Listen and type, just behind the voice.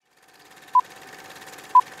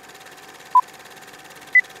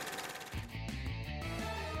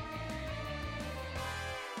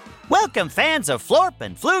welcome fans of Florp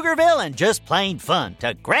and Pflugerville and just plain fun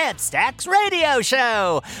to Grabstack's radio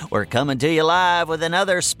show. We're coming to you live with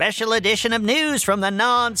another special edition of news from the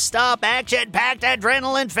non-stop action-packed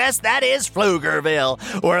adrenaline fest that is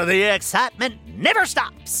Pflugerville, where the excitement never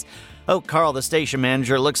stops. Oh, Carl, the station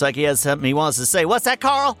manager, looks like he has something he wants to say. What's that,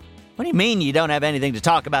 Carl? What do you mean you don't have anything to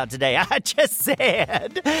talk about today? I just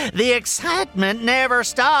said the excitement never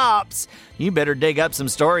stops. You better dig up some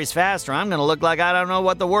stories fast or I'm going to look like I don't know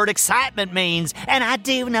what the word excitement means. And I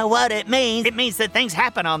do know what it means. It means that things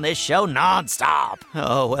happen on this show nonstop.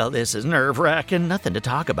 Oh, well, this is nerve-wracking. Nothing to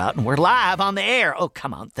talk about, and we're live on the air. Oh,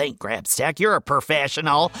 come on, think, Grabstack. You're a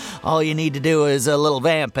professional. All you need to do is a little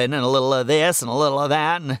vamping and a little of this and a little of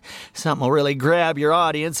that, and something will really grab your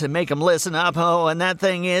audience and make them listen up. Oh, and that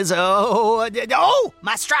thing is,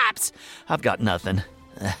 my stripes. I've got nothing.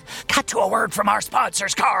 Cut to a word from our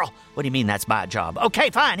sponsors, Carl. What do you mean that's my job?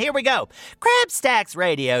 Okay, fine, here we go. Grabstack's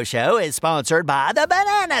radio show is sponsored by The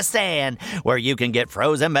Banana Stand, where you can get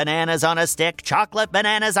frozen bananas on a stick, chocolate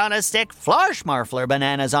bananas on a stick, Flarschmarfler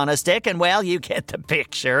bananas on a stick, and, well, you get the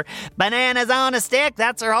picture. Bananas on a stick,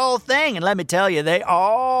 that's their whole thing, and let me tell you, they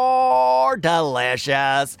are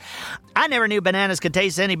delicious. I never knew bananas could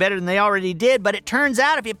taste any better than they already did, but it turns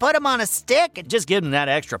out if you put them on a stick, it just gives them that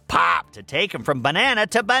extra pop to take them from banana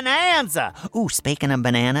to bonanza. Ooh, speaking of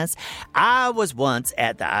bananas, I was once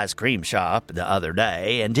at the ice cream shop the other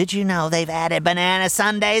day, and did you know they've added banana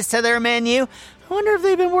sundaes to their menu? I wonder if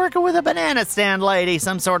they've been working with a banana stand lady,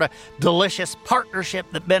 some sort of delicious partnership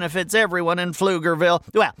that benefits everyone in Pflugerville.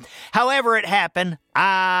 Well, however it happened,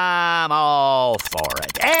 I'm all for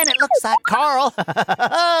it. And it looks like Carl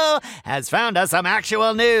has found us some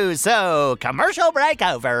actual news. So, commercial break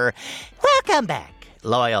over. Welcome back,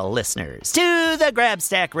 loyal listeners, to the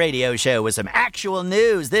Grabstack radio show with some actual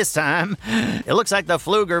news this time. It looks like the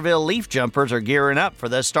Pflugerville Leaf Jumpers are gearing up for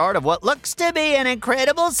the start of what looks to be an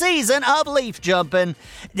incredible season of leaf jumping.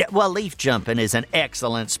 Well, leaf jumping is an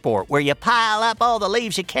excellent sport where you pile up all the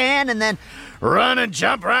leaves you can and then run and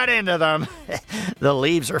jump right into them. The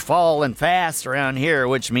leaves are falling fast around here,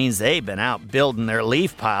 which means they've been out building their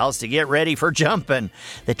leaf piles to get ready for jumping.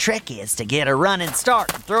 The trick is to get a running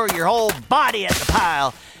start and throw your whole body at the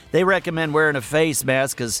pile. They recommend wearing a face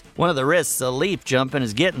mask because one of the risks of leaf jumping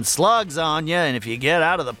is getting slugs on you, and if you get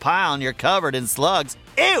out of the pile and you're covered in slugs,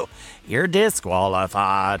 ew, you're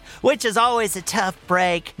disqualified, which is always a tough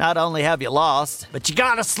break. Not only have you lost, but you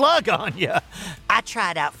got a slug on you. I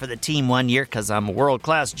tried out for the team one year because I'm a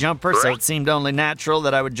world-class jumper, so it seemed only natural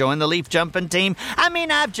that I would join the leaf jumping team. I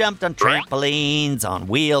mean, I've jumped on trampolines, on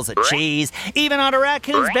wheels of cheese, even on a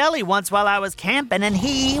raccoon's belly once while I was camping, and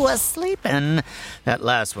he was sleeping. That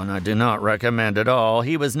last one I do not recommend at all.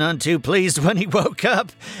 He was none too pleased when he woke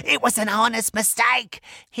up. It was an honest mistake.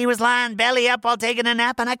 He was lying belly up while taking a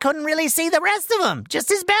nap, and I couldn't really see the rest of him, just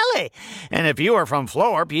his belly. And if you were from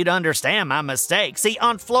Florp, you'd understand my mistake. See,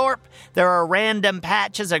 on Florp, there are random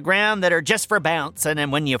patches of ground that are just for bouncing,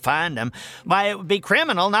 and when you find them, why, it would be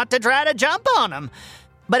criminal not to try to jump on them.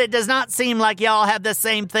 But it does not seem like y'all have the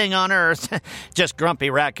same thing on Earth. Just grumpy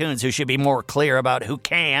raccoons who should be more clear about who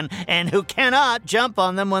can and who cannot jump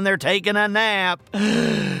on them when they're taking a nap.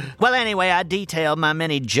 Well, anyway, I detailed my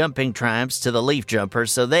many jumping triumphs to the leaf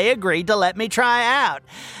jumpers, so they agreed to let me try out.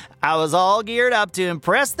 I was all geared up to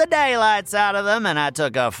impress the daylights out of them, and I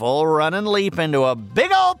took a full running leap into a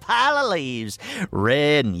big old pile of leaves.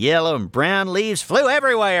 Red and yellow and brown leaves flew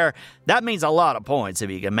everywhere. That means a lot of points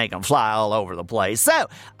if you can make them fly all over the place. So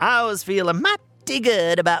I was feeling mighty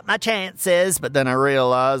good about my chances, but then I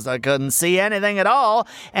realized I couldn't see anything at all,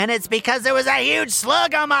 and it's because there was a huge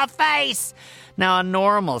slug on my face. Now, a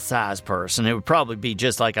normal-sized person, it would probably be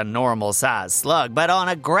just like a normal-sized slug, but on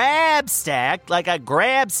a Grabstack, like a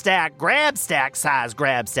Grabstack-size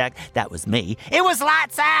Grabstack, that was me, it was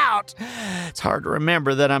lights out. It's hard to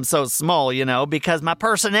remember that I'm so small, you know, because my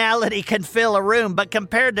personality can fill a room, but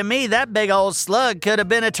compared to me, that big old slug could have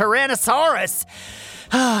been a Tyrannosaurus.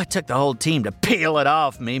 It took the whole team to peel it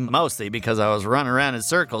off me, mostly because I was running around in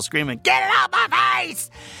circles screaming, "Get it off my face!"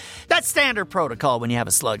 That's standard protocol when you have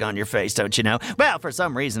a slug on your face, don't you know? Well, for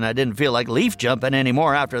some reason, I didn't feel like leaf jumping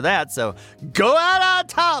anymore after that, so go out on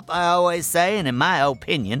top, I always say. And in my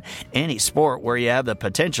opinion, any sport where you have the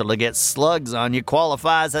potential to get slugs on you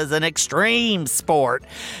qualifies as an extreme sport.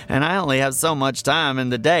 And I only have so much time in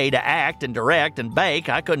the day to act and direct and bake.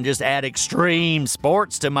 I couldn't just add extreme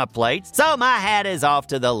sports to my plate. So my hat is off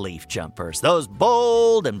to the leaf jumpers, those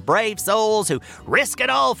bold and brave souls who risk it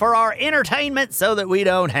all for our entertainment so that we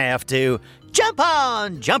don't have to. Jump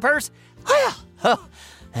on, jumpers! Well,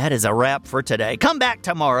 that is a wrap for today. Come back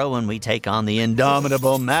tomorrow when we take on the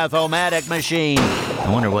indomitable Math-O-Matic machine.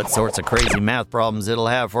 I wonder what sorts of crazy math problems it'll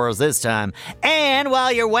have for us this time. And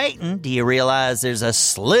while you're waiting, do you realize there's a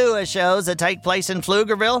slew of shows that take place in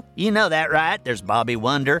Pflugerville? You know that, right? There's Bobby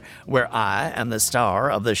Wonder, where I am the star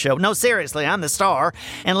of the show. No, seriously, I'm the star.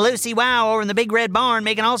 And Lucy Wow over in the Big Red Barn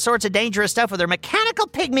making all sorts of dangerous stuff with her mechanical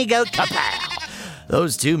pygmy goat, Kapow.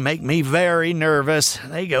 Those two make me very nervous.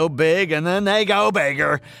 They go big and then they go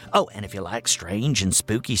bigger. Oh, and if you like strange and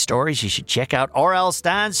spooky stories, you should check out R.L.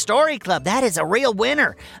 Stine's Story Club. That is a real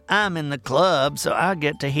winner. I'm in the club, so I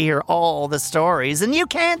get to hear all the stories, and you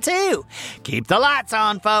can too. Keep the lights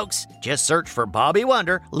on, folks. Just search for Bobby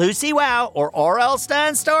Wonder, Lucy Wow, or R.L.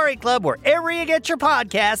 Stine's Story Club wherever you get your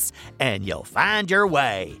podcasts, and you'll find your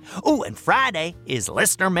way. Oh, and Friday is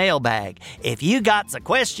Listener Mailbag. If you got a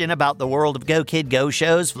question about the world of Go Kid Go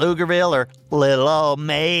shows, Pflugerville, or little old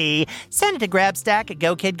me, send it to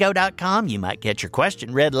grabstack@gokidgo.com. You might get your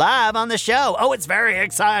question read live on the show. Oh, it's very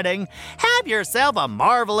exciting. Have yourself a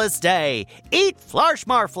marvelous day. Eat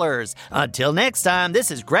Flarschmarflers. Until next time,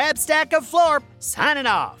 this is Grabstack of Florp signing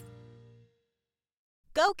off.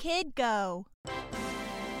 Go Kid Go.